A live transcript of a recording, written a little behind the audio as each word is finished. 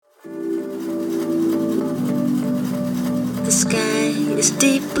sky is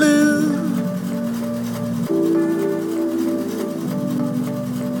deep blue.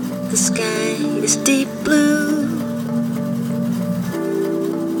 The sky is deep blue.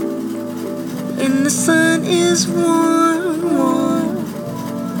 And the sun is warm, warm.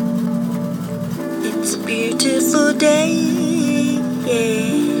 It's a beautiful day,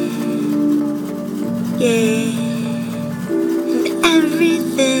 yeah, yeah. And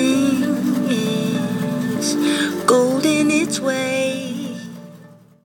everything is gold in its way.